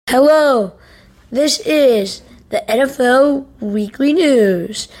Hello, this is the NFL Weekly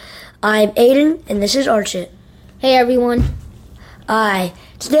News. I'm Aiden, and this is Archit. Hey everyone.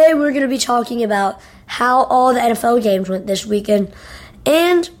 Today we're going to be talking about how all the NFL games went this weekend,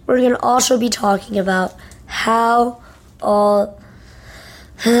 and we're going to also be talking about how all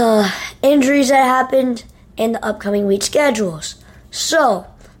injuries that happened and the upcoming week schedules. So,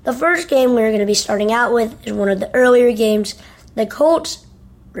 the first game we're going to be starting out with is one of the earlier games, the Colts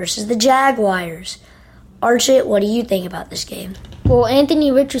versus the Jaguars. Archit, what do you think about this game? Well,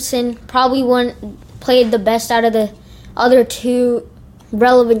 Anthony Richardson probably played the best out of the other two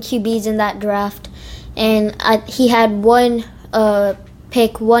relevant QBs in that draft. And he had one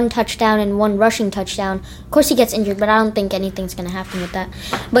pick, one touchdown, and one rushing touchdown. Of course, he gets injured, but I don't think anything's going to happen with that.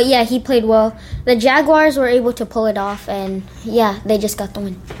 But yeah, he played well. The Jaguars were able to pull it off, and yeah, they just got the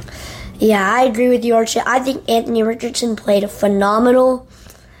win. Yeah, I agree with you, Archit. I think Anthony Richardson played a phenomenal,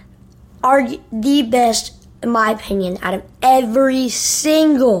 the best, in my opinion, out of every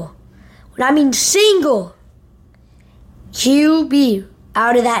single, when I mean single, QB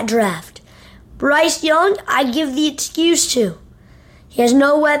out of that draft. Bryce Young, I give the excuse to. He has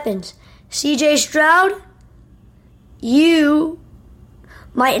no weapons. CJ Stroud, you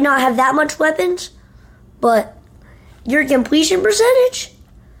might not have that much weapons, but your completion percentage,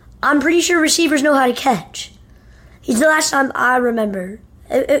 I'm pretty sure receivers know how to catch. He's the last time I remember.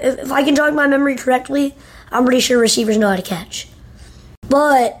 If I can jog my memory correctly, I'm pretty sure receivers know how to catch.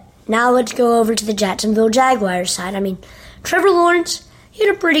 But now let's go over to the Jacksonville Jaguars side. I mean, Trevor Lawrence, he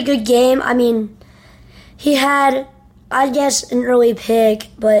had a pretty good game. I mean, he had, I guess, an early pick,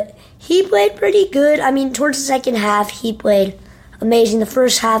 but he played pretty good. I mean, towards the second half, he played amazing. The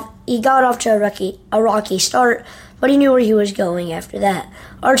first half, he got off to a rocky start, but he knew where he was going after that.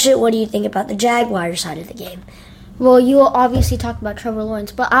 Archit, what do you think about the Jaguars side of the game? Well, you will obviously talk about Trevor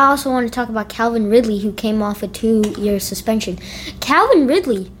Lawrence, but I also want to talk about Calvin Ridley, who came off a 2-year suspension. Calvin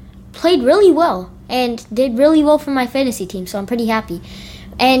Ridley played really well and did really well for my fantasy team, so I'm pretty happy.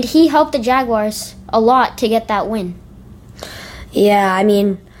 And he helped the Jaguars a lot to get that win. Yeah, I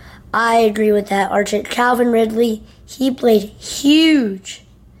mean, I agree with that, Archit. Calvin Ridley, he played huge.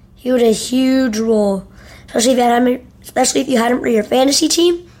 He had a huge role, especially if you had him for your fantasy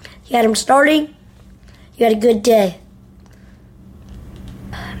team. You had him starting. You had a good day.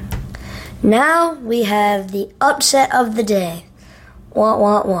 Now we have the upset of the day. Wah,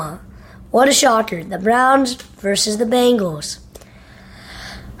 wah, wah. What a shocker. The Browns versus the Bengals.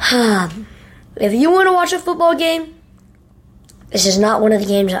 If you want to watch a football game, this is not one of the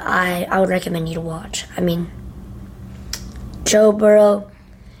games that I would recommend you to watch. I mean, Joe Burrow,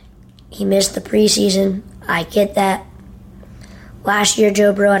 he missed the preseason. I get that. Last year,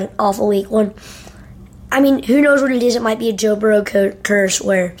 Joe Burrow had an awful week 1. I mean, who knows what it is? It might be a Joe Burrow curse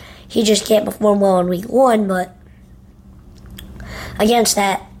where he just can't perform well in week 1, but against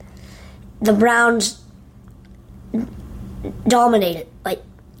that, the Browns dominated.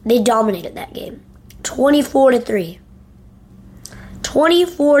 They dominated that game. 24-3.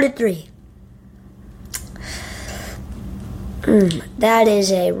 24-3. That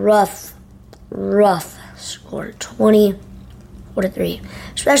is a rough score. 24-3.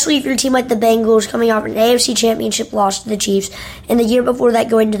 Especially if you're a team like the Bengals coming off an AFC Championship loss to the Chiefs, and the year before that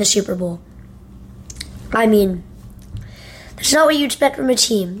going to the Super Bowl. I mean, that's not what you expect from a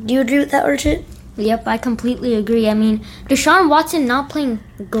team. Do you agree with that, Archit? Yep, I completely agree. I mean, Deshaun Watson not playing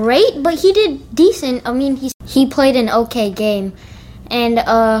great, but he did decent. I mean, he played an okay game. And,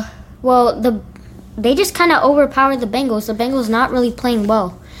 they just kind of overpowered the Bengals. The Bengals not really playing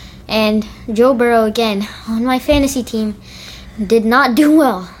well. And Joe Burrow, again, on my fantasy team, did not do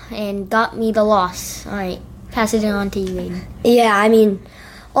well and got me the loss. All right, pass it on to you, Aiden. Yeah, I mean,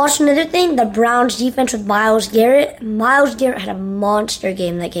 also another thing, the Browns defense with Myles Garrett. Myles Garrett had a monster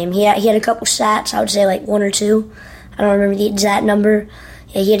game that game. He had a couple stats, I would say like 1 or 2. I don't remember the exact number.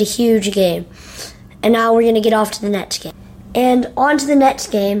 Yeah, he had a huge game. And now we're going to get off to the next game. And on to the next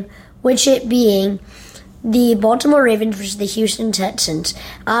game, which it being the Baltimore Ravens versus the Houston Texans.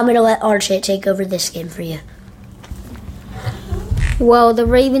 I'm going to let Archit take over this game for you. Well, the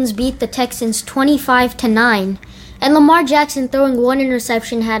Ravens beat the Texans 25-9, and Lamar Jackson, throwing 1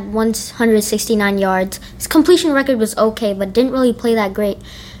 interception, had 169 yards. His completion record was okay, but didn't really play that great.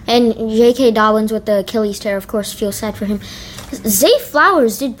 And J.K. Dobbins with the Achilles tear, of course, feel sad for him. Zay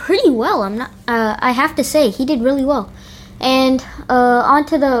Flowers did pretty well. I have to say, he did really well. And on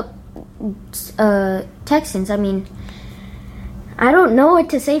to the Texans. I mean, I don't know what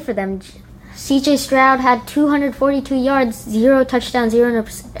to say for them. C.J. Stroud had 242 yards, 0 touchdowns, 0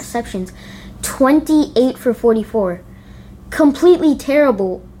 interceptions, 28 for 44. Completely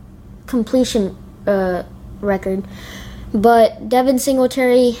terrible completion record. But Devin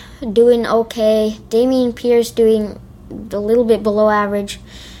Singletary doing okay. Dameon Pierce doing a little bit below average.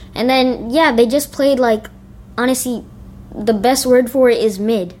 And then, they just played, honestly, the best word for it is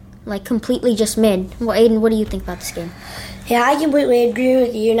mid. Completely just mid. Well, Aiden, what do you think about this game? Yeah, I completely agree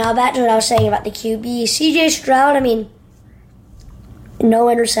with you. Now, back to what I was saying about the QB. CJ Stroud, no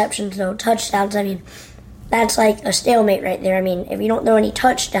interceptions, no touchdowns. That's like a stalemate right there. If you don't throw any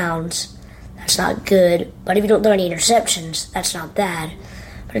touchdowns, that's not good. But if you don't throw any interceptions, that's not bad.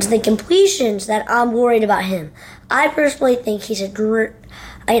 But it's the completions that I'm worried about him. I personally think he's I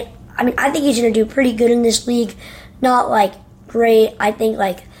think he's going to do pretty good in this league. Not, great. I think,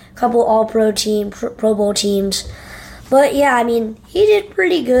 a couple All-Pro Pro Bowl teams. But, yeah, he did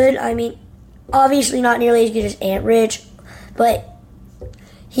pretty good. Obviously not nearly as good as Ant Rich. But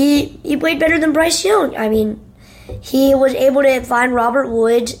he played better than Bryce Young. He was able to find Robert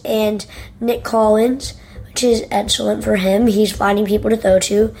Woods and Nick Collins, which is excellent for him. He's finding people to throw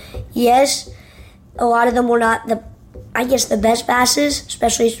to. Yes, a lot of them were not the best passes,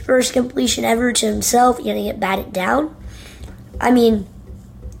 especially his first completion ever to himself. You're going to get batted down.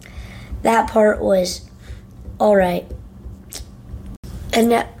 That part was all right.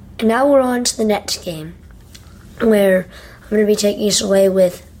 And now we're on to the next game, where I'm going to be taking us away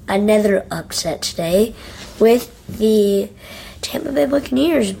with another upset today, with the Tampa Bay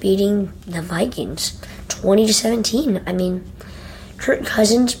Buccaneers beating the Vikings 20-17. Kirk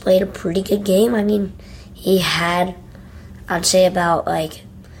Cousins played a pretty good game. He had, I'd say, about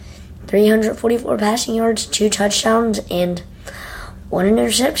 344 passing yards, 2 touchdowns, and 1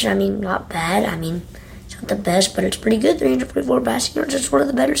 interception. Not bad. It's not the best, but it's pretty good. 344 passing yards, it's one of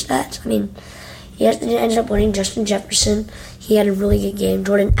the better stats. He ended up winning. Justin Jefferson, he had a really good game.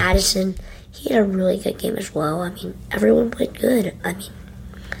 Jordan Addison, he had a really good game as well. Everyone played good.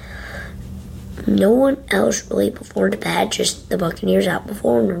 No one else really performed bad, just the Buccaneers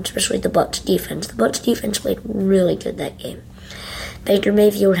outperformed them, especially the Bucs defense. The Bucs defense played really good that game. Baker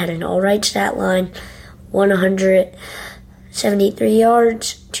Mayfield had an alright stat line, 173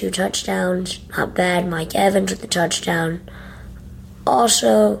 yards, 2 touchdowns, not bad. Mike Evans with the touchdown.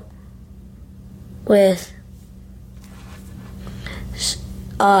 Also, with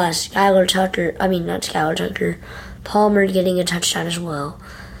Palmer getting a touchdown as well.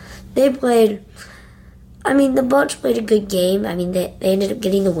 They played, the Bucs played a good game. They ended up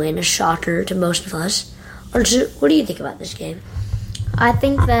getting the win, a shocker to most of us. Archie, what do you think about this game? I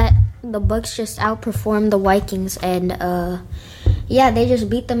think that the Bucs just outperformed the Vikings, and they just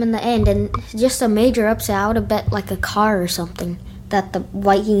beat them in the end. And just a major upset. I would have bet a car or something that the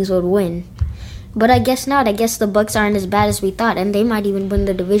Vikings would win. But I guess not. I guess the Bucs aren't as bad as we thought, and they might even win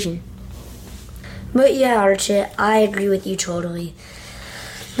the division. But yeah, Archie, I agree with you totally.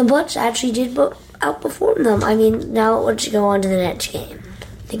 The Bucs actually did outperform them. Now let's go on to the next game.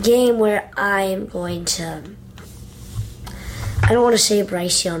 The game where I don't want to say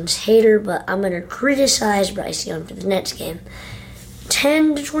Bryce Young's hater, but I'm going to criticize Bryce Young for the next game.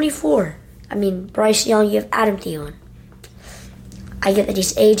 10-24. Bryce Young, you have Adam Thielen. I get that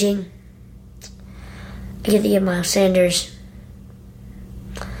he's aging. I get that you have Miles Sanders.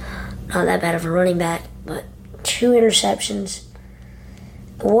 Not that bad of a running back, but 2 interceptions.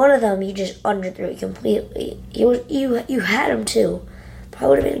 One of them you just underthrew completely. You had him too. Probably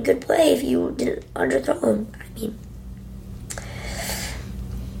would have been a good play if you didn't underthrow him.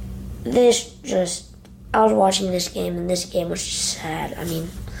 I was watching this game, and this game was just sad.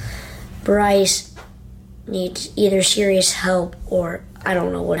 Bryce needs either serious help or I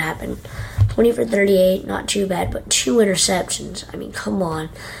don't know what happened. 20 for 38, not too bad, but 2 interceptions. Come on.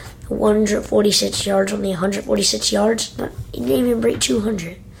 146 yards, only 146 yards. He didn't even break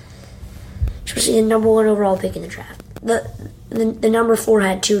 200. Especially the number 1 overall pick in the draft. The number 4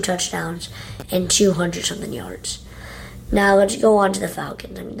 had 2 touchdowns and 200-something yards. Now let's go on to the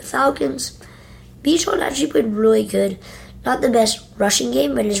Falcons. The Falcons, Bijan actually played really good. Not the best rushing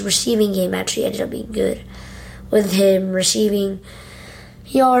game, but his receiving game actually ended up being good. With him receiving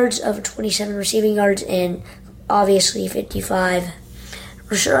yards of 27 receiving yards and obviously 55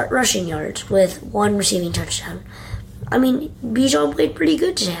 rushing yards with 1 receiving touchdown. Bijan played pretty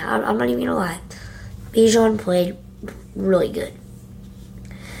good today. I'm not even going to lie. Bijan played really good.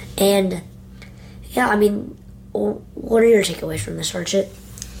 And, what are your takeaways from this, Archie?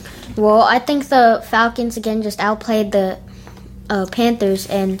 Well, I think the Falcons, again, just outplayed the Panthers,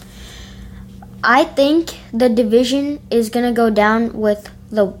 and I think the division is going to go down with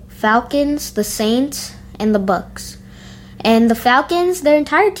the Falcons, the Saints, and the Bucs. And the Falcons, their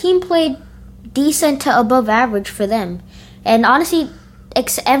entire team played decent to above average for them. And honestly,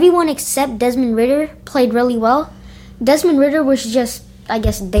 everyone except Desmond Ridder played really well. Desmond Ridder was just, I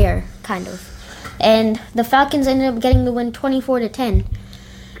guess, there, kind of. And the Falcons ended up getting the win 24-10.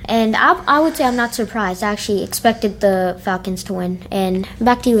 And I would say I'm not surprised. I actually expected the Falcons to win. And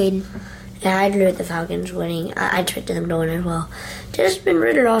back to you, Aiden. Yeah, I agree with the Falcons winning. I expected them to win as well. Desmond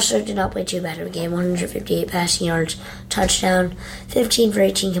Ridder also did not play too bad of a game. 158 passing yards, touchdown, 15 for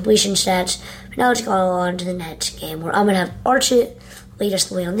 18 completion stats. But now let's go on to the next game, where I'm going to have Archit lead us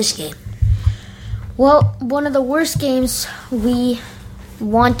the way on this game. Well, one of the worst games we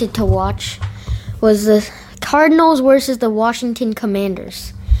wanted to watch was the Cardinals versus the Washington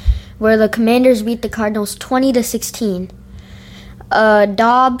Commanders, where the Commanders beat the Cardinals 20-16.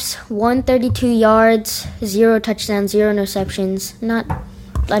 Dobbs, 132 yards, 0 touchdowns, 0 interceptions. Not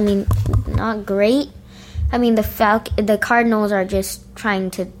great. I mean, the Cardinals are just trying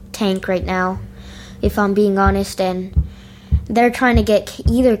to tank right now, if I'm being honest, and they're trying to get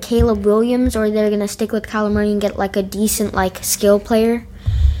either Caleb Williams or they're going to stick with Kyler Murray and get like a decent skill player.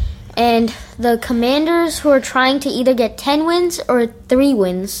 And the Commanders, who are trying to either get 10 wins or 3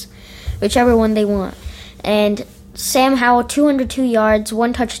 wins, whichever one they want. And Sam Howell, 202 yards,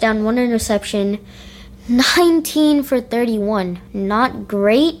 1 touchdown, 1 interception, 19 for 31. Not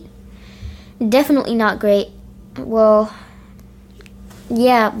great. Definitely not great. Well,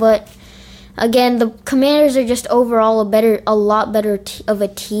 yeah, but again, the Commanders are just overall a lot better of a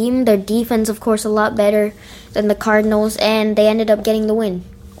team. Their defense, of course, a lot better than the Cardinals, and they ended up getting the win.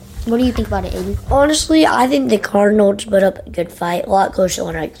 What do you think about it, Aiden? Honestly, I think the Cardinals put up a good fight, a lot closer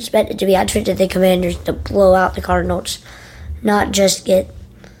than I expected to be. I expected the Commanders to blow out the Cardinals, not just get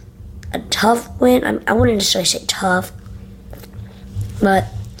a tough win. I wouldn't necessarily say tough, but,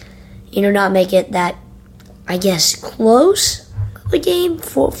 not make it that, I guess, close of a game,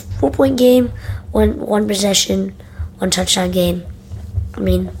 4-point game, one possession, 1 touchdown game. I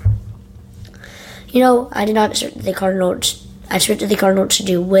mean, I did not expect the Cardinals. I expected the Cardinals to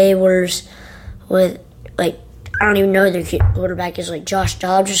do way worse with, I don't even know their quarterback is Josh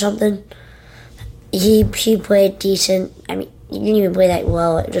Dobbs or something. He played decent. I mean, he didn't even play that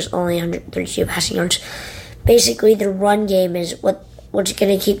well. It was only 132 passing yards. Basically, their run game is what's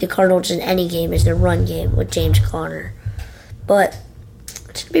going to keep the Cardinals in any game is their run game with James Conner. But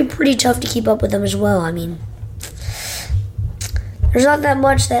it's going to be pretty tough to keep up with them as well. I mean, there's not that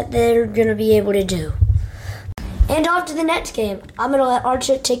much that they're going to be able to do. And off to the next game. I'm going to let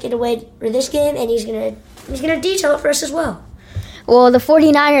Archit take it away for this game, and he's going to detail it for us as well. Well, the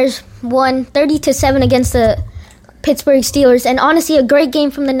 49ers won 30-7 against the Pittsburgh Steelers, and honestly, a great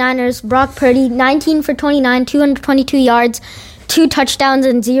game from the Niners. Brock Purdy, 19 for 29, 222 yards, 2 touchdowns,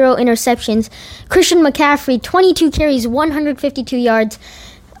 and 0 interceptions. Christian McCaffrey, 22 carries, 152 yards,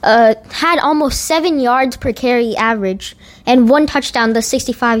 had almost 7 yards per carry average, and 1 touchdown, the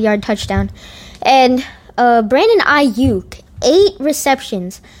 65-yard touchdown. And Brandon Ayuk, 8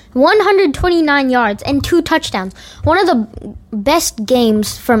 receptions, 129 yards, and 2 touchdowns. One of the best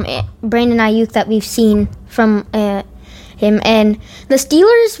games from Brandon Ayuk that we've seen from him. And the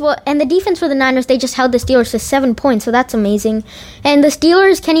Steelers, and the defense for the Niners, they just held the Steelers to 7 points, so that's amazing. And the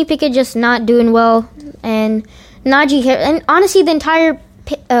Steelers, Kenny Pickett just not doing well, and Najee Harris, and honestly, the entire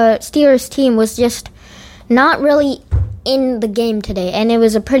Steelers team was just not really in the game today, and it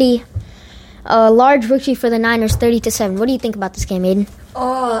was a pretty large victory for the Niners, 30-7. What do you think about this game, Aiden?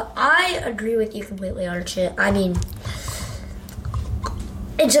 I agree with you completely, Archie. I mean,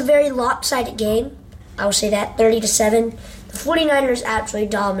 it's a very lopsided game. I will say that, 30-7. The 49ers absolutely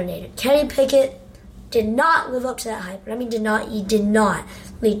dominated. Kenny Pickett did not live up to that hype. I mean, he did not.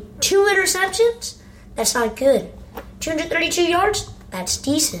 Lead 2 interceptions? That's not good. 232 yards? That's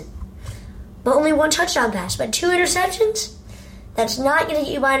decent. But only 1 touchdown pass. But 2 interceptions? That's not going to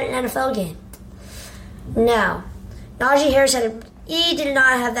get you by an NFL game. Now, Najee Harris he did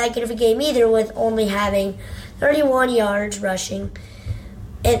not have that good of a game either, with only having 31 yards rushing.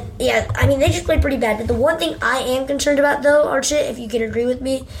 And yeah, I mean, they just played pretty bad. But the one thing I am concerned about, though, Archie, if you can agree with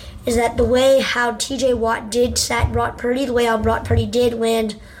me, is that the way how T.J. Watt did sack Brock Purdy, the way how Brock Purdy did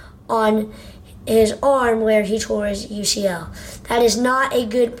land on his arm where he tore his UCL. That is not a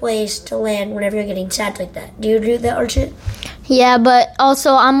good place to land whenever you're getting sacked like that. Do you agree with that, Archie? Yeah, but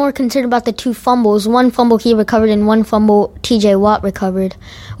also I'm more concerned about the 2 fumbles. 1 fumble he recovered and 1 fumble T.J. Watt recovered.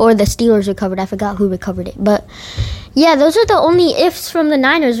 Or the Steelers recovered. I forgot who recovered it. But yeah, those are the only ifs from the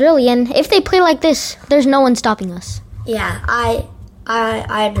Niners, really. And if they play like this, there's no one stopping us. Yeah, I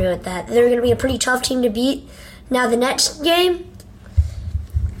agree with that. They're going to be a pretty tough team to beat. Now, the next game,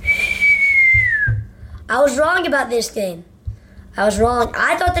 I was wrong about this game. I was wrong.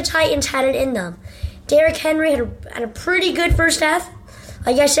 I thought the Titans had it in them. Derrick Henry had a pretty good first half.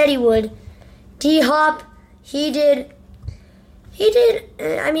 like I said he would. D-Hop, he did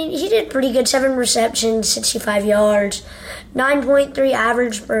pretty good. 7 receptions, 65 yards, 9.3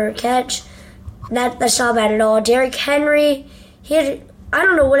 average per catch. That's not bad at all. Derrick Henry, he had, I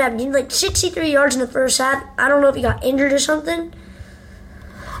don't know what happened. He had like 63 yards in the first half. I don't know if he got injured or something.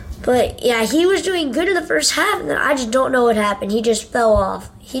 But yeah, he was doing good in the first half, and then I just don't know what happened. He just fell off.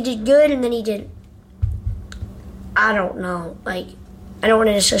 He did good, and then he did, I don't know. Like, I don't want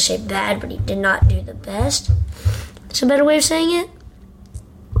to necessarily say bad, but he did not do the best. That's a better way of saying it.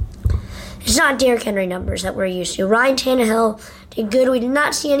 It's not Derrick Henry numbers that we're used to. Ryan Tannehill did good. We did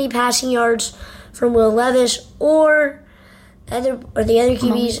not see any passing yards from Will Levis or the other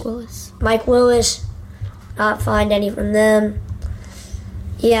QBs. Mike Willis. Not find any from them.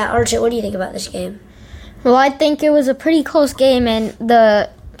 Yeah, Archie, what do you think about this game? Well, I think it was a pretty close game, and the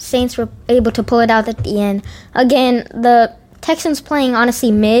Saints were able to pull it out at the end. Again, the Texans playing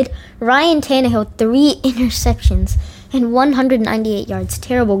honestly mid. Ryan Tannehill, 3 interceptions and 198 yards.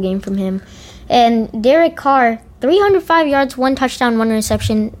 Terrible game from him. And Derek Carr, 305 yards, 1 touchdown, 1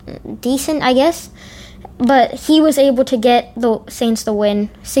 interception. Decent, I guess. But he was able to get the Saints the win,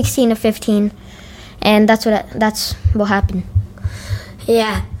 16-15. And that's what happened.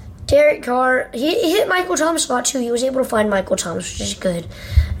 Yeah. Derek Carr, he hit Michael Thomas' spot too. He was able to find Michael Thomas, which is good.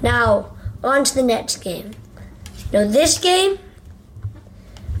 Now, on to the next game. Now, this game,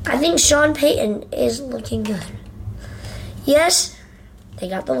 I think Sean Payton is looking good. Yes, they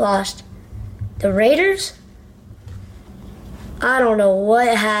got the loss. The Raiders, I don't know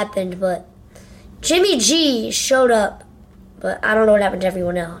what happened, but Jimmy G showed up, but I don't know what happened to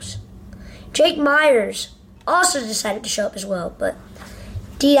everyone else. Jake Myers also decided to show up as well, but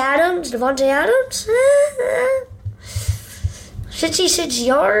Devontae Adams, 66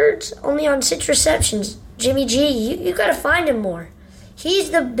 yards, only on 6 receptions. Jimmy G, you got to find him more.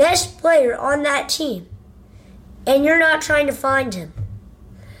 He's the best player on that team, and you're not trying to find him.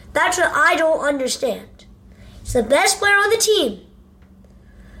 That's what I don't understand. He's the best player on the team,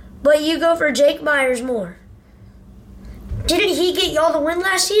 but you go for Jake Myers more. Didn't he get y'all the win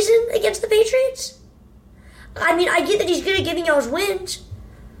last season against the Patriots? I mean, I get that he's good at giving y'all wins.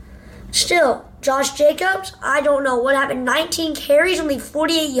 Still, Josh Jacobs, I don't know what happened. 19 carries, only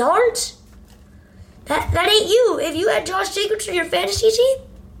 48 yards? That ain't you. If you had Josh Jacobs for your fantasy team,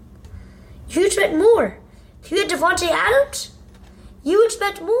 you expect more. If you had Devontae Adams, you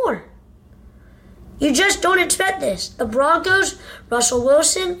expect more. You just don't expect this. The Broncos, Russell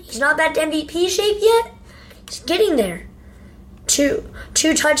Wilson, he's not back to MVP shape yet. He's getting there. Two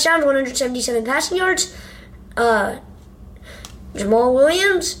touchdowns, 177 passing yards. Jamal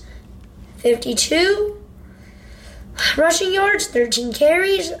Williams, 52 rushing yards, 13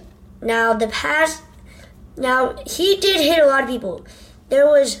 carries. Now he did hit a lot of people. There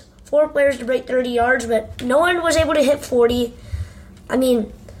was 4 players to break 30 yards, but no one was able to hit 40. I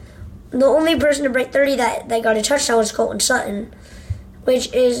mean, the only person to break 30 that got a touchdown was Colton Sutton,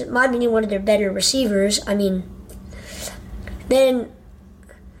 which is, in my opinion, one of their better receivers. I mean, there's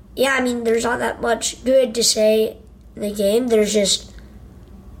not that much good to say in the game. There's just,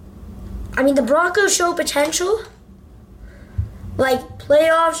 the Broncos show potential, like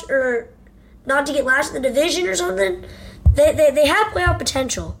playoffs or not to get last in the division or something. They have playoff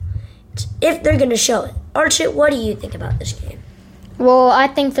potential if they're going to show it. Archie, what do you think about this game? Well, I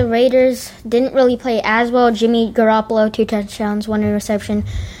think the Raiders didn't really play as well. Jimmy Garoppolo, 2 touchdowns, 1 interception.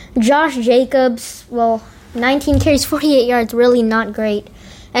 Josh Jacobs, 19 carries, 48 yards, really not great.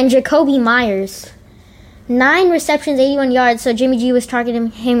 And Jacoby Myers, 9 receptions, 81 yards, so Jimmy G was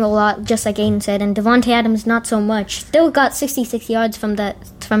targeting him a lot, just like Aiden said, and Devontae Adams not so much. Still got 66 yards from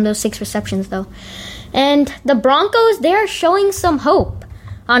those 6 receptions, though. And the Broncos, they're showing some hope.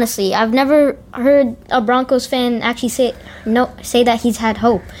 Honestly, I've never heard a Broncos fan actually say that he's had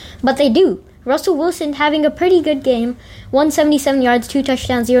hope, but they do. Russell Wilson having a pretty good game, 177 yards, 2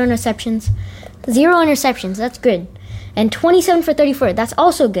 touchdowns, 0 interceptions. 0 interceptions, that's good. And 27 for 34, that's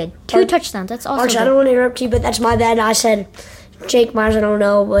also good. 2 touchdowns, that's also Archie, good. I don't want to interrupt you, but that's my bad. I said Jake Myers, I don't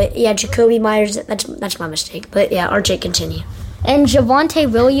know, but yeah, Jacoby Myers, that's my mistake. But yeah, Archie, continue. And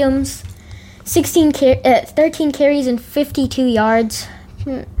Javonte Williams, 13 carries and 52 yards.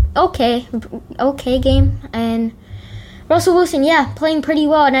 Okay game. And Russell Wilson, playing pretty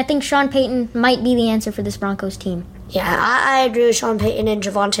well, and I think Sean Payton might be the answer for this Broncos team. Yeah, I agree with Sean Payton and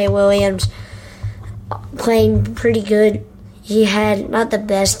Javonte Williams playing pretty good. He had not the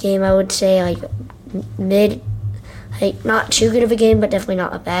best game, I would say, like mid, like not too good of a game, but definitely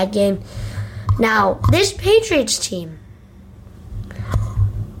not a bad game. Now, this Patriots team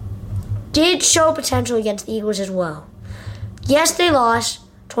did show potential against the Eagles as well. Yes, they lost,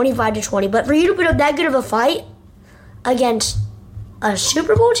 25-20. But for you to put up that good of a fight against a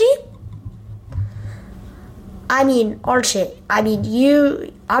Super Bowl team, I mean, Archie, I'm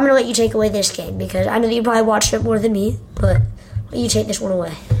going to let you take away this game because I know that you probably watched it more than me, but let you take this one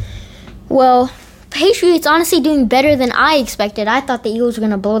away. Well, Patriots honestly doing better than I expected. I thought the Eagles were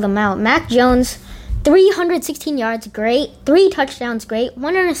going to blow them out. Mac Jones, 316 yards, great. 3 touchdowns, great.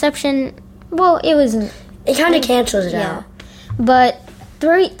 1 interception, well, it wasn't. It kind of cancels it out. But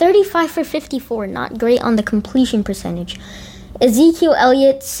 35 for 54, not great on the completion percentage. Ezekiel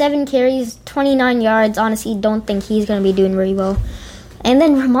Elliott, 7 carries, 29 yards. Honestly, don't think he's going to be doing very well. And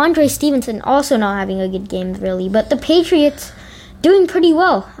then Ramondre Stevenson also not having a good game, really. But the Patriots doing pretty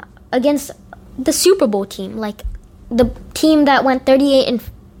well against the Super Bowl team. Like, the team that went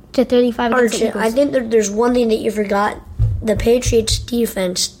 38-35 against the Eagles. I think that there's one thing that you forgot. The Patriots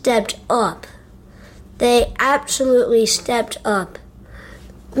defense stepped up. They absolutely stepped up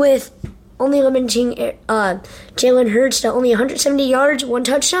with only limiting Jalen Hurts to only 170 yards, 1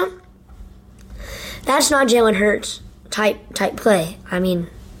 touchdown. That's not Jalen Hurts type play. I mean,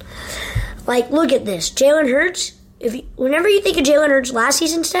 like, look at this. Jalen Hurts, whenever you think of Jalen Hurts' last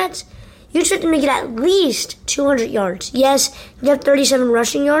season stats, you expect him to get at least 200 yards. Yes, he got 37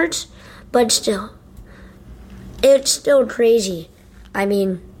 rushing yards, but still, it's still crazy. I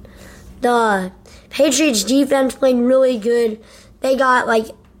mean, the Patriots defense played really good. They got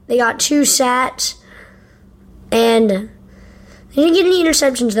 2 sacks, and they didn't get any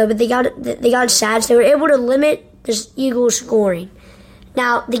interceptions though. But they got sacks. They were able to limit the Eagles scoring.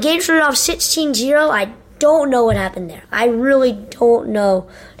 Now the game started off 16-0. I don't know what happened there. I really don't know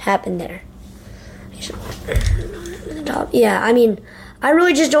what happened there. Yeah, I mean, I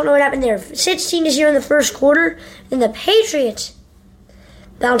really just don't know what happened there. 16-0 in the first quarter, and the Patriots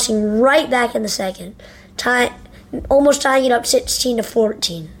bouncing right back in the second, almost tying it up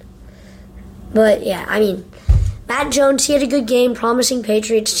 16-14. But yeah, I mean, Matt Jones, he had a good game, promising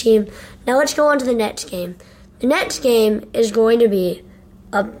Patriots team. Now let's go on to the next game. The next game is going to be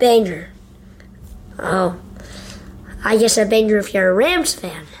a banger. Oh, I guess a banger if you're a Rams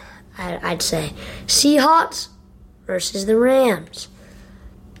fan, I'd say. Seahawks versus the Rams.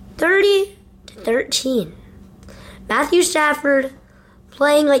 30-13. Matthew Stafford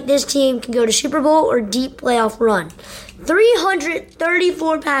playing like this team can go to Super Bowl or deep playoff run.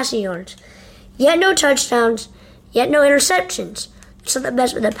 334 passing yards. Yet no touchdowns. Yet no interceptions. So the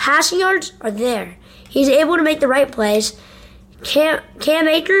best, but the passing yards are there. He's able to make the right plays. Cam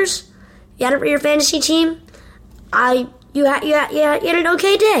Akers, you had it for your fantasy team. You had an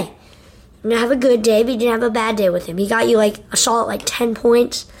okay day. You didn't have a good day, but you didn't have a bad day with him. He got you like a solid 10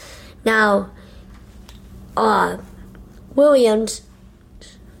 points. Now, Williams,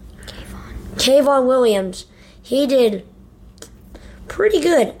 Kayvon Williams, he did pretty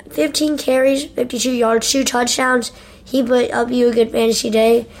good. 15 carries, 52 yards, 2 touchdowns. He put up you a good fantasy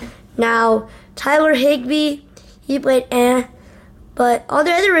day. Now, Tyler Higbee, he played but all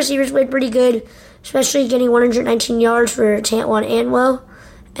the other receivers played pretty good, especially getting 119 yards for Tantwan Anwell.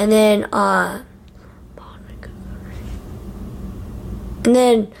 And then, I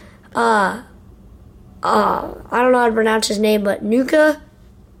don't know how to pronounce his name, but Nuka,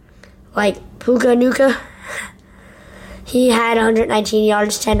 like Puka Nuka, he had 119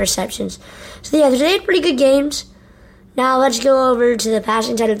 yards, 10 receptions. So yeah, they had pretty good games. Now let's go over to the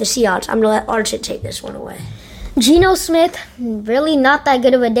passing side of the Seahawks. I'm going to let Archit take this one away. Geno Smith, really not that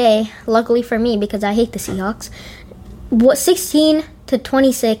good of a day, luckily for me, because I hate the Seahawks.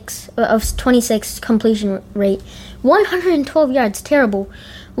 26 completion rate. 112 yards, terrible.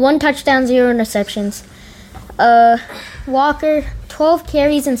 1 touchdown, 0 interceptions. Walker, 12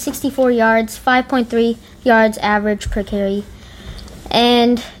 carries and 64 yards, 5.3 yards average per carry.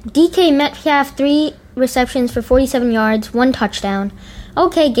 And DK Metcalf, 3 receptions for 47 yards, 1 touchdown.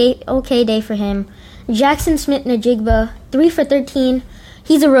 Okay day for him. Jackson Smith-Njigba, 3 for 13.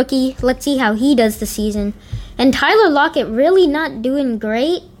 He's a rookie. Let's see how he does this season. And Tyler Lockett really not doing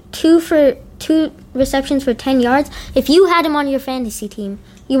great. 2 receptions for 10 yards. If you had him on your fantasy team,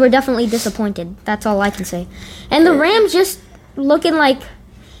 you were definitely disappointed. That's all I can say. And the Rams just looking like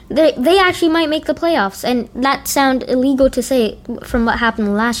they actually might make the playoffs. And that sounds illegal to say from what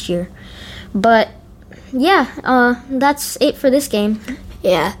happened last year. But yeah, that's it for this game.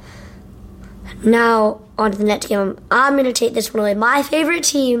 Yeah. Now, on to the next game. I'm going to take this one away. My favorite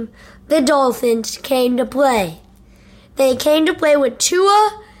team, the Dolphins, came to play. They came to play with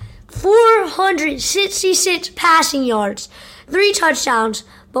Tua, 466 passing yards, 3 touchdowns,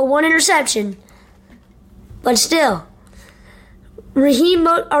 but 1 interception. But still,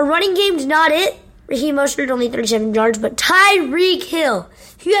 our running game's not it. Raheem Mostert only 37 yards, but Tyreek Hill,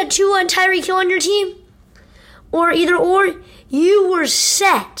 if you had Tua and Tyreek Hill on your team, or either or, you were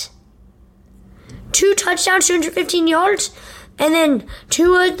set. 2 touchdowns, 215 yards, and then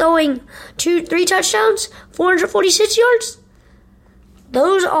Tua throwing 3 touchdowns, 446 yards.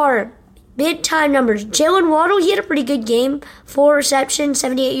 Those are big-time numbers. Jalen Waddle, he had a pretty good game. 4 receptions,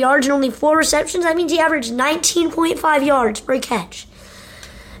 78 yards, and only 4 receptions. That means he averaged 19.5 yards per catch.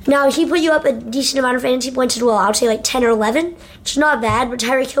 Now, he put you up a decent amount of fantasy points as well. I would say like 10 or 11. It's not bad, but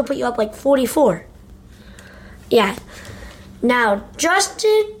Tyreek Hill put you up like 44. Yeah. Now,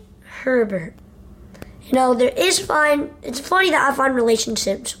 Justin Herbert. You know, it's funny that I find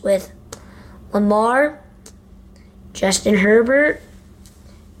relationships with Lamar, Justin Herbert,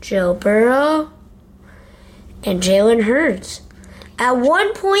 Joe Burrow, and Jalen Hurts. At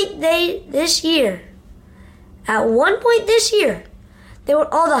one point this year, they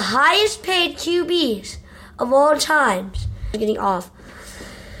were all the highest paid QBs of all times. Getting off.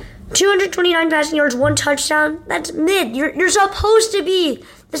 229 passing yards, 1 touchdown. That's mid. You're supposed to be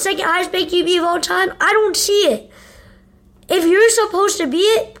the second highest paid QB of all time. I don't see it. If you're supposed to be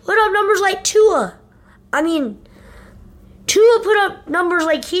it, put up numbers like Tua. I mean, Tua put up numbers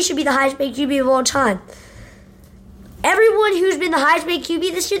like he should be the highest paid QB of all time. Everyone who's been the highest paid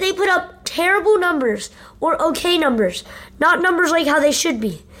QB this year, they put up terrible numbers or okay numbers, not numbers like how they should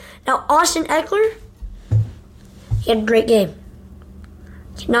be. Now, Austin Eckler, he had a great game.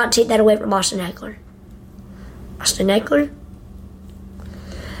 Cannot take that away from Austin Eckler. Austin Eckler,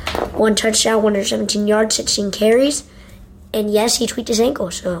 1 touchdown, 117 yards, 16 carries. And yes, he tweaked his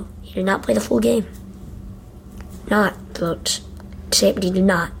ankle, so he did not play the full game. Not, folks. Say, but he did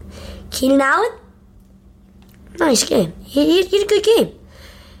not. Keenan Allen, nice game. He had a good game.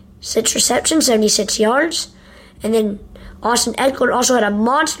 6 receptions, 76 yards. And then Austin Eckler also had a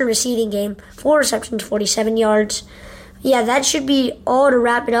monster receiving game. 4 receptions, 47 yards. Yeah, that should be all to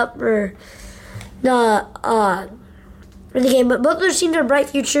wrap it up for the game. But both those teams are bright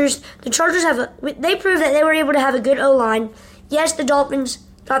futures. The Chargers they proved that they were able to have a good O-line. Yes, the Dolphins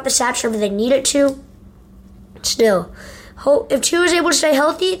got the stats wherever they needed to. Still, if Tua is able to stay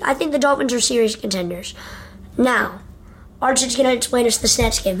healthy, I think the Dolphins are serious contenders. Now, Archit's going to explain us the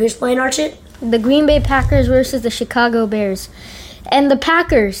stats game. Who's playing, Archit? The Green Bay Packers versus the Chicago Bears. And the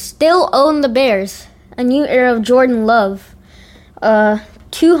Packers still own the Bears. A new era of Jordan Love.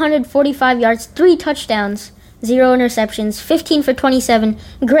 245 yards, 3 touchdowns, 0 interceptions, 15 for 27.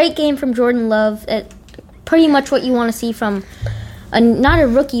 Great game from Jordan Love. Pretty much what you want to see from not a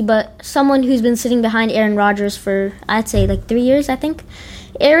rookie, but someone who's been sitting behind Aaron Rodgers for, I'd say, like 3 years, I think.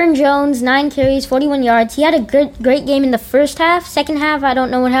 Aaron Jones, 9 carries, 41 yards. He had a great game in the first half. Second half, I don't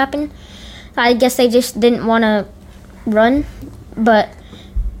know what happened. I guess they just didn't want to run. But,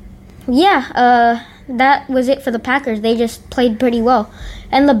 yeah, that was it for the Packers. They just played pretty well.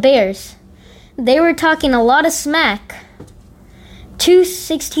 And the Bears, they were talking a lot of smack.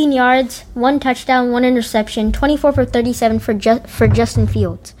 216 yards, 1 touchdown, 1 interception, 24 for 37 for Justin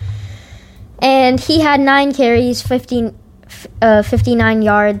Fields. And he had 9 carries, 59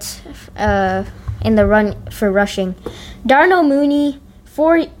 yards in the run for rushing. Darnell Mooney,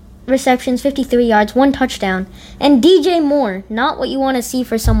 4 receptions, 53 yards, 1 touchdown. And DJ Moore, not what you want to see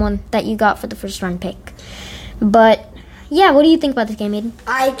for someone that you got for the first round pick. But, yeah, what do you think about this game, Aiden?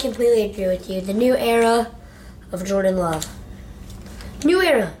 I completely agree with you. The new era of Jordan Love. New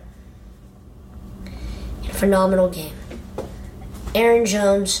era. A phenomenal game. Aaron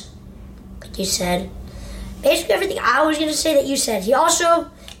Jones, like you said, basically everything I was going to say that you said. You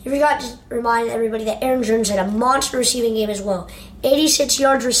forgot to remind everybody that Aaron Jones had a monster receiving game as well. 86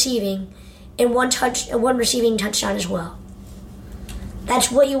 yards receiving and 1 receiving touchdown as well.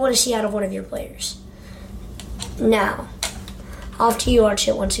 That's what you want to see out of one of your players. Now, off to you,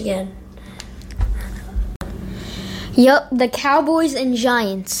 Archit, once again. Yup, the Cowboys and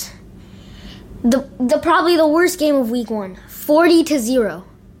Giants. The probably the worst game of week 1. 40-0.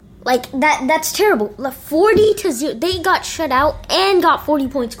 Like, that's terrible. 40-0. They got shut out and got 40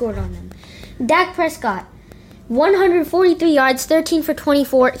 points scored on them. Dak Prescott, 143 yards, 13 for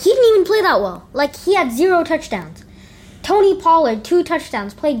 24. He didn't even play that well. Like, he had 0 touchdowns. Tony Pollard, 2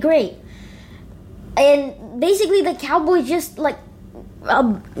 touchdowns, played great. And basically the Cowboys just,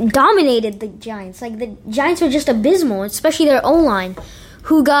 dominated the Giants. Like, the Giants were just abysmal, especially their O-line,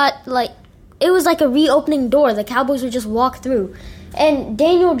 who got, it was like a reopening door. The Cowboys would just walk through. And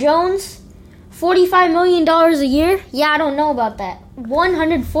Daniel Jones, $45 million a year? Yeah, I don't know about that.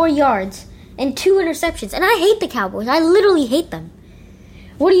 104 yards and 2 interceptions. And I hate the Cowboys. I literally hate them.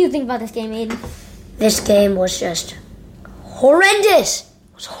 What do you think about this game, Aiden? This game was just horrendous.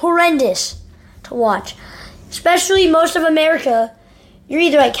 It was horrendous to watch. Especially most of America, you're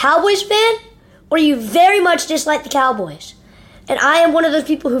either a Cowboys fan or you very much dislike the Cowboys. And I am one of those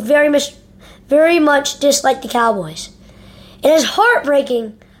people who very much dislike the Cowboys. It is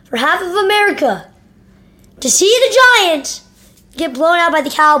heartbreaking for half of America to see the Giants get blown out by the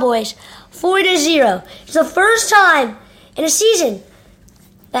Cowboys 4-0. It's the first time in a season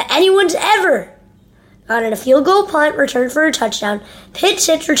that anyone's ever gotten a field goal punt returned for a touchdown, pick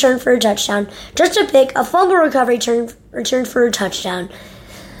six returned for a touchdown, just a pick, a fumble recovery returned for a touchdown.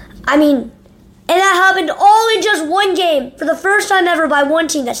 I mean, and that happened all in just one game for the first time ever by one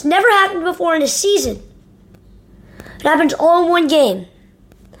team. That's never happened before in a season. It happens all in one game.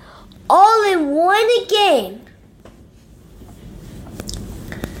 All in one game.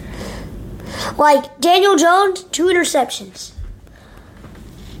 Like Daniel Jones, 2 interceptions.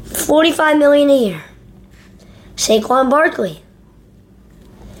 $45 million a year. Saquon Barkley.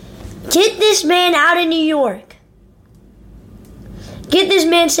 Get this man out of New York. Get this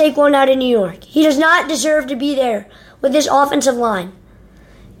man Saquon out of New York. He does not deserve to be there with this offensive line.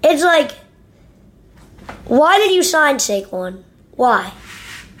 It's like, why did you sign Saquon? Why?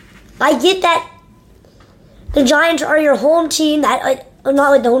 I get that the Giants are your home team, not like the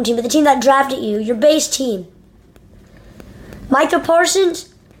home team, but the team that drafted you, your base team. Micah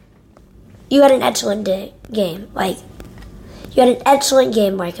Parsons, you had an excellent game. You had an excellent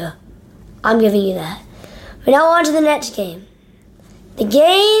game, Micah. I'm giving you that. But now on to the next game. The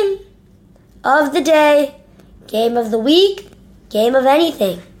game of the day, game of the week, game of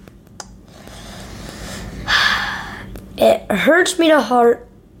anything. It hurts me to heart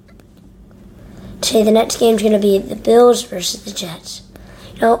to say the next game's going to be the Bills versus the Jets.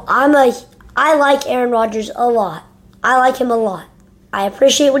 You know, I like Aaron Rodgers a lot. I like him a lot. I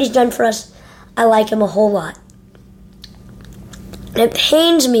appreciate what he's done for us. I like him a whole lot. And it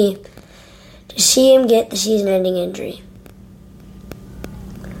pains me to see him get the season-ending injury.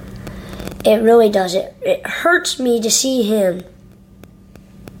 It really does. It hurts me to see him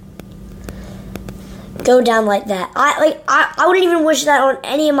go down like that. I wouldn't even wish that on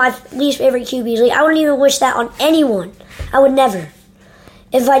any of my least favorite QBs. Like, I wouldn't even wish that on anyone. I would never.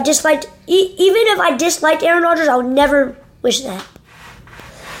 If I disliked, even if I disliked Aaron Rodgers, I would never wish that.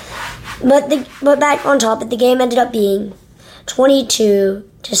 But back on topic, the game ended up being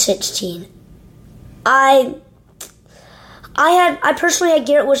 22-16. I personally had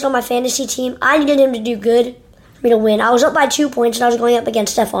Garrett Wilson on my fantasy team. I needed him to do good for me to win. I was up by 2 points, and I was going up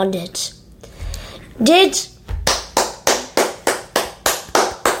against Stephon Diggs.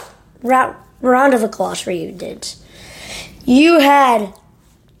 Round of applause for you, Diggs. You had,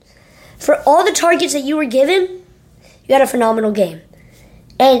 for all the targets that you were given, you had a phenomenal game.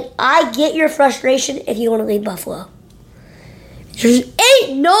 And I get your frustration if you want to leave Buffalo. There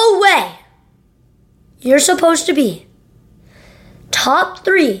ain't no way you're supposed to be top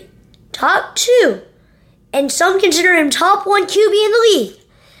 3, top 2, and some consider him top 1 QB in the league,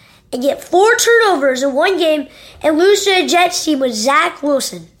 and get 4 turnovers in one game and lose to a Jets team with Zach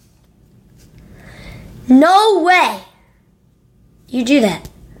Wilson. No way you do that.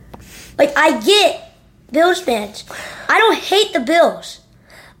 Like, I get Bills fans. I don't hate the Bills.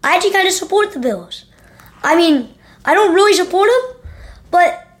 I actually kind of support the Bills. I mean, I don't really support them,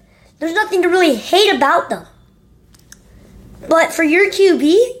 but there's nothing to really hate about them. But for your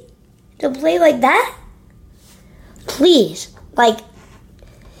QB to play like that, please,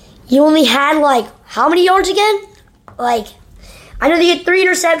 you only had, how many yards again? I know they had 3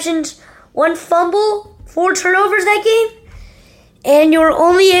 interceptions, 1 fumble, 4 turnovers that game, and you were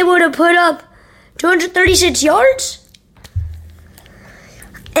only able to put up 236 yards?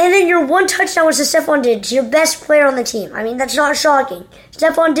 And then your 1 touchdown was to Stephon Diggs, your best player on the team. I mean, that's not shocking.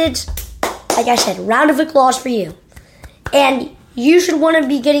 Stephon Diggs, like I said, round of applause for you. And you should want to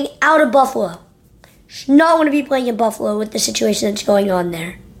be getting out of Buffalo. You should not want to be playing in Buffalo with the situation that's going on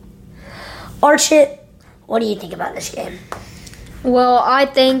there. Archit, what do you think about this game? Well, I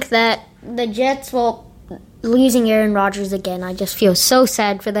think that the Jets, losing Aaron Rodgers again, I just feel so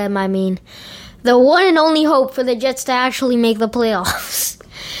sad for them. I mean, the one and only hope for the Jets to actually make the playoffs.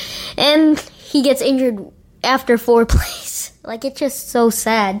 And he gets injured after 4 plays. It's just so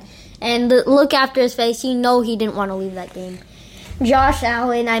sad. And the look after his face, he didn't want to leave that game. Josh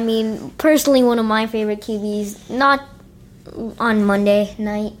Allen, I mean, personally one of my favorite QBs, not on Monday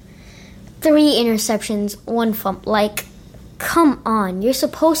night. 3 interceptions, 1 fumble. Come on. You're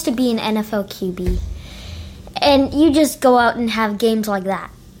supposed to be an NFL QB. And you just go out and have games like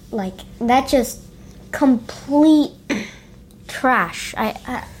that. That's just complete trash.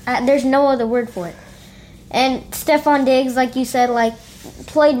 There's no other word for it. And Stephon Diggs, like you said,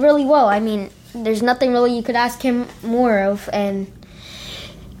 played really well. I mean, there's nothing really you could ask him more of. And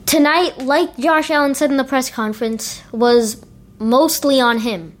Tonight, like Josh Allen said in the press conference, was mostly on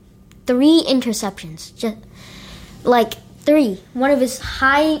him. 3 interceptions. Just like 3. One of his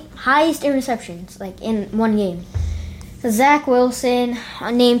highest interceptions, like in one game. Zach Wilson,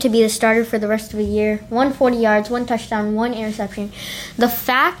 named to be the starter for the rest of the year. 140 yards, 1 touchdown, 1 interception. The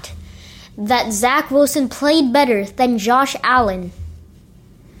fact that Zach Wilson played better than Josh Allen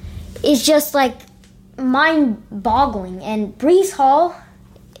is just like mind-boggling. And Breece Hall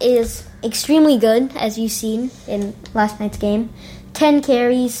is extremely good, as you've seen in last night's game. 10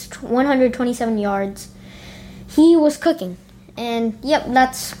 carries, 127 yards. He was cooking. And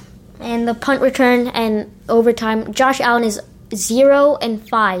and the punt return and overtime. Josh Allen is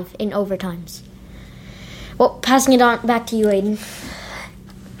 0-5 in overtimes. Well, passing it on back to you, Aiden.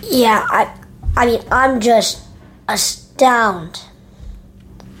 Yeah, I mean, I'm just astounded.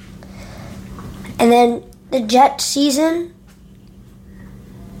 And then the Jets season,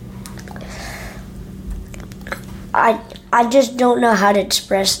 I just don't know how to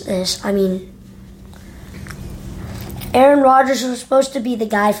express this. I mean, Aaron Rodgers was supposed to be the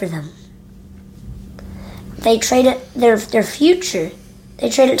guy for them. They traded their future. They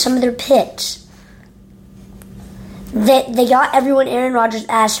traded some of their picks. They got everyone Aaron Rodgers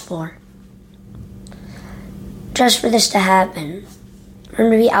asked for. Just for this to happen. For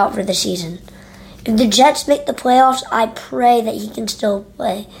him to be out for the season. If the Jets make the playoffs, I pray that he can still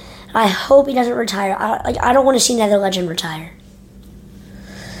play. I hope he doesn't retire. I don't want to see another legend retire.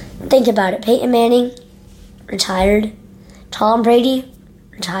 Think about it. Peyton Manning, retired. Tom Brady,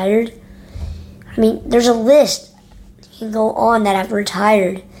 retired. I mean, there's a list you can go on that have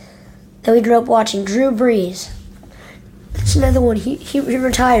retired that we grew up watching. Drew Brees. That's another one. He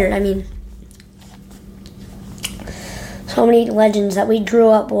retired. I mean, so many legends that we grew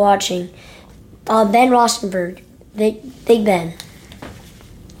up watching. Ben Roethlisberger, Big Ben.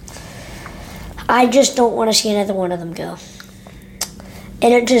 I just don't want to see another one of them go.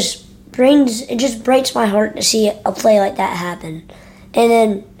 And it just breaks my heart to see a play like that happen. And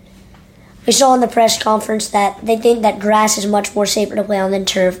then we saw in the press conference that they think that grass is much more safer to play on than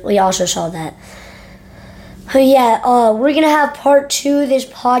turf. We also saw that. But yeah, we're going to have part 2 of this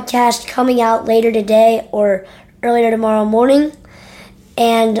podcast coming out later today or earlier tomorrow morning.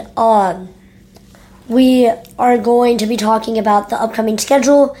 And we are going to be talking about the upcoming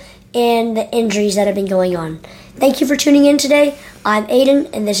schedule and the injuries that have been going on. Thank you for tuning in today. I'm Aiden,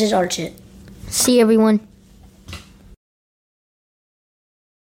 and this is Archit. See everyone.